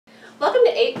Welcome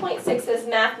to 8.6's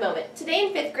Math Moment. Today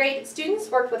in 5th grade, students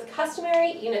worked with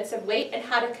customary units of weight and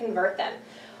how to convert them.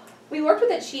 We worked with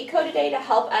a cheat code today to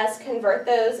help us convert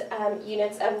those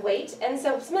units of weight. And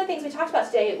so some of the things we talked about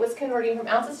today was converting from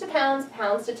ounces to pounds,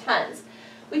 pounds to tons.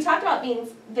 We talked about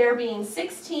there being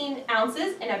 16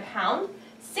 ounces in a pound.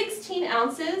 16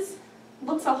 ounces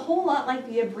looks a whole lot like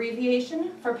the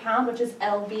abbreviation for pound, which is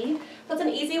LB. So it's an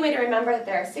easy way to remember that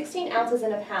there are 16 ounces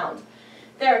in a pound.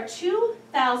 There are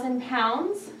 2,000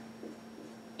 pounds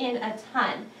in a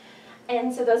ton.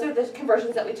 And so those are the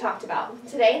conversions that we talked about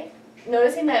today.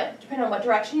 Noticing that depending on what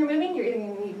direction you're moving, you're either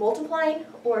going to be multiplying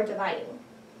or dividing.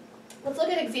 Let's look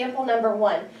at example number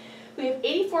 1. We have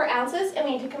 84 ounces and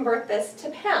we need to convert this to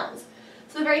pounds.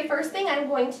 So the very first thing I'm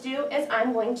going to do is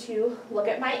I'm going to look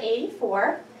at my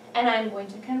 84 and I'm going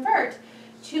to convert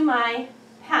to my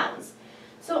pounds.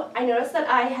 So I notice that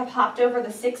I have hopped over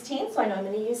the 16, so I know I'm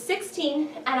going to use 16,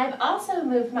 and I've also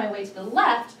moved my way to the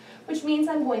left, which means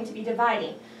I'm going to be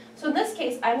dividing. So in this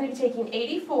case, I'm going to be taking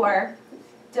 84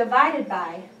 divided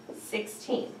by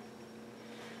 16.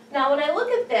 Now when I look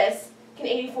at this, can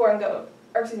 16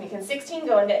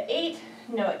 go into 8?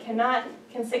 No, it cannot.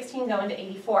 Can 16 go into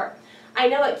 84? I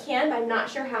know it can, but I'm not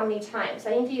sure how many times.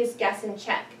 So I need to use guess and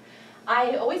check.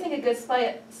 I always think a good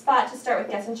spot to start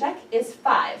with guess and check is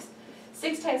 5s.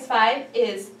 6 times 5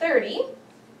 is 30.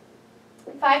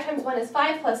 5 times 1 is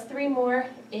 5, plus 3 more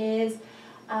is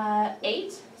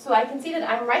 8. So I can see that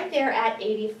I'm right there at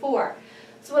 84.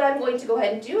 So what I'm going to go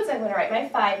ahead and do is I'm going to write my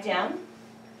 5 down.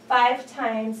 5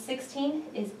 times 16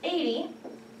 is 80.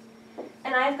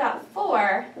 And I've got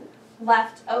 4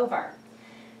 left over.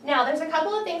 Now there's a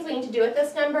couple of things we need to do with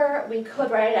this number. We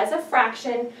could write it as a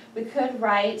fraction. We could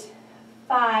write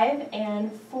 5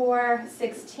 and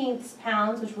 4/16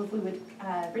 pounds, which we would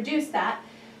reduce that.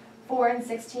 4 and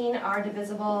 16 are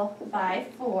divisible by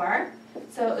 4,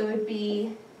 so it would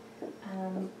be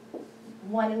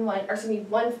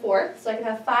 1/4. So I could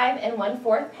have 5 and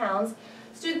 1/4 pounds.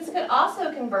 Students could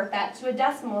also convert that to a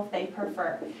decimal if they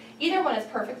prefer. Either one is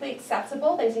perfectly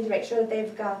acceptable. They just need to make sure that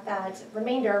they've got that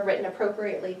remainder written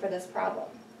appropriately for this problem.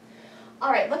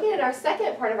 All right, looking at our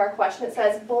second part of our question, it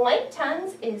says blank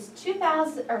tons is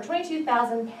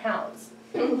 22,000 pounds.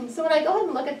 So when I go ahead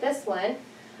and look at this one,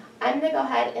 I'm going to go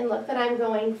ahead and look that I'm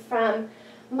going from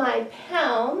my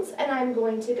pounds and I'm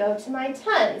going to go to my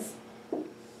tons.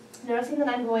 Noticing that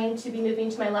I'm going to be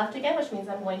moving to my left again, which means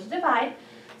I'm going to divide.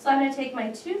 So I'm going to take my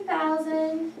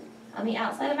 2,000 on the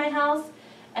outside of my house,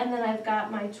 and then I've got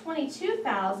my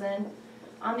 22,000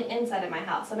 on the inside of my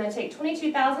house. So I'm going to take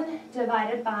 22,000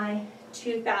 divided by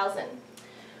 2,000.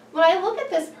 When I look at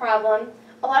this problem,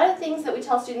 a lot of the things that we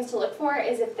tell students to look for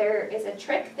is if there is a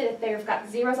trick that if they've got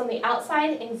zeros on the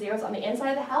outside and zeros on the inside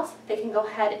of the house, they can go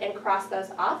ahead and cross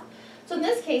those off. So in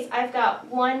this case, I've got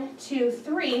 1, 2,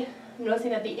 3.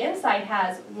 Noticing that the inside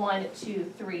has 1,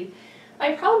 2, 3.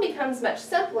 My problem becomes much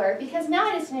simpler because now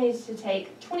I just need to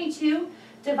take 22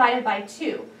 divided by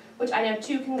 2, which I know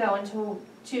 2 can go into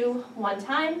 2 one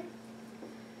time,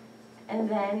 and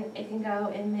then it can go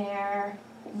in there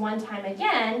one time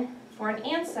again for an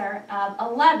answer of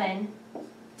 11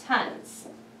 tons.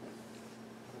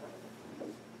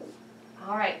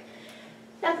 All right.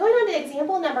 Now going on to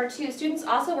example number 2, students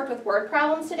also worked with word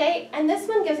problems today, and this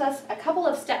one gives us a couple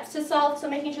of steps to solve, so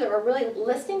making sure that we're really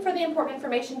listening for the important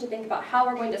information to think about how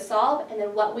we're going to solve and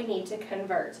then what we need to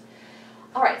convert.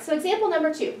 All right, so example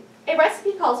number 2. A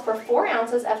recipe calls for 4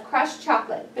 ounces of crushed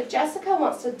chocolate, but Jessica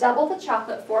wants to double the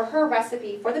chocolate for her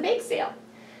recipe for the bake sale.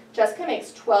 Jessica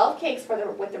makes 12 cakes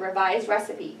with the revised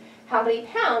recipe. How many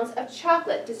pounds of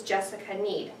chocolate does Jessica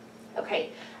need?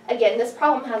 Okay, again, this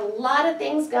problem has a lot of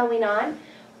things going on.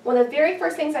 One of the very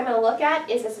first things I'm going to look at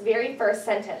is this very first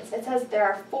sentence. It says there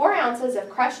are 4 ounces of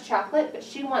crushed chocolate, but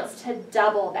she wants to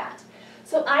double that.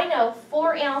 So I know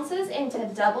 4 ounces, and to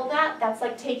double that, that's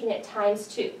like taking it times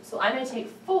 2. So I'm going to take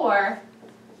 4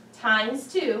 times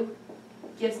 2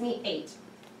 gives me 8.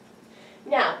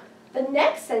 Now, the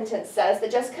next sentence says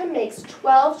that Jessica makes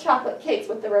 12 chocolate cakes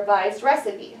with the revised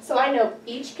recipe. So I know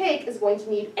each cake is going to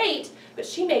need 8, but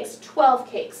she makes 12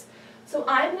 cakes. So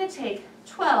I'm going to take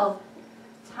 12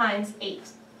 times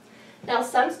 8. Now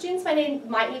some students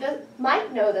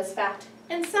might know this fact,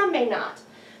 and some may not.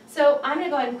 So I'm going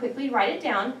to go ahead and quickly write it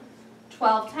down.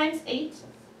 12 times 8.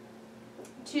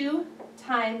 2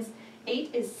 times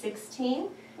 8 is 16.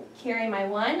 Carry my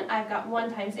 1. I've got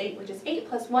 1 times 8, which is 8,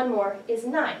 plus 1 more is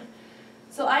 9.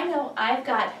 So I know I've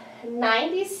got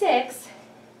 96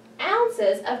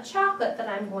 ounces of chocolate that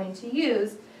I'm going to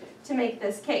use to make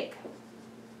this cake.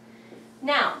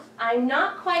 Now, I'm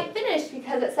not quite finished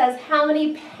because it says how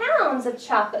many pounds of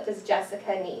chocolate does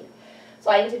Jessica need?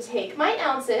 So I need to take my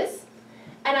ounces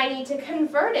and I need to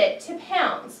convert it to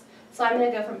pounds. So I'm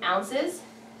going to go from ounces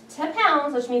to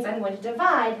pounds, which means I'm going to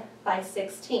divide by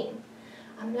 16.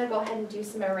 I'm going to go ahead and do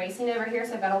some erasing over here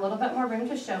so I've got a little bit more room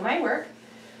to show my work.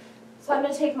 So I'm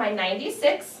going to take my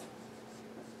 96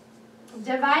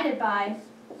 divided by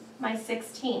my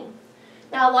 16.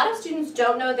 Now a lot of students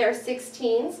don't know their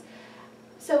 16s,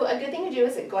 so a good thing to do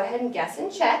is go ahead and guess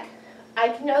and check. I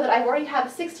can know that I've already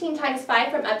have 16 times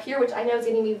 5 from up here, which I know is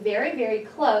going to be very, very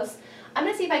close. I'm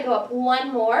going to see if I go up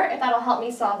one more, if that'll help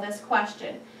me solve this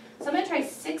question. So I'm going to try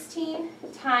 16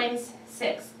 times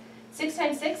 6. 6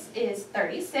 times 6 is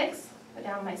 36. Put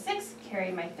down my 6,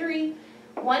 carry my 3.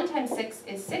 1 times 6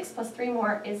 is 6, plus 3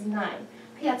 more is 9.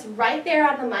 Okay, that's right there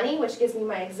on the money, which gives me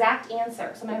my exact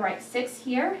answer. So I'm going to write 6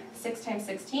 here. 6 times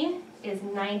 16 is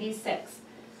 96.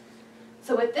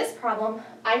 So with this problem,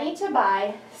 I need to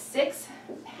buy 6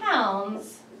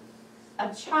 pounds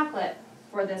of chocolate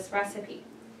for this recipe.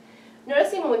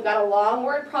 Noticing when we've got a long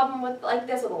word problem like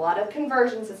this with a lot of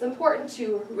conversions, it's important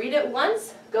to read it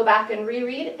once, go back and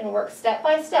reread, and work step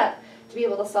by step to be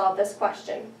able to solve this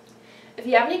question. If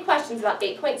you have any questions about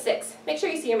 8.6, make sure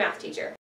you see your math teacher.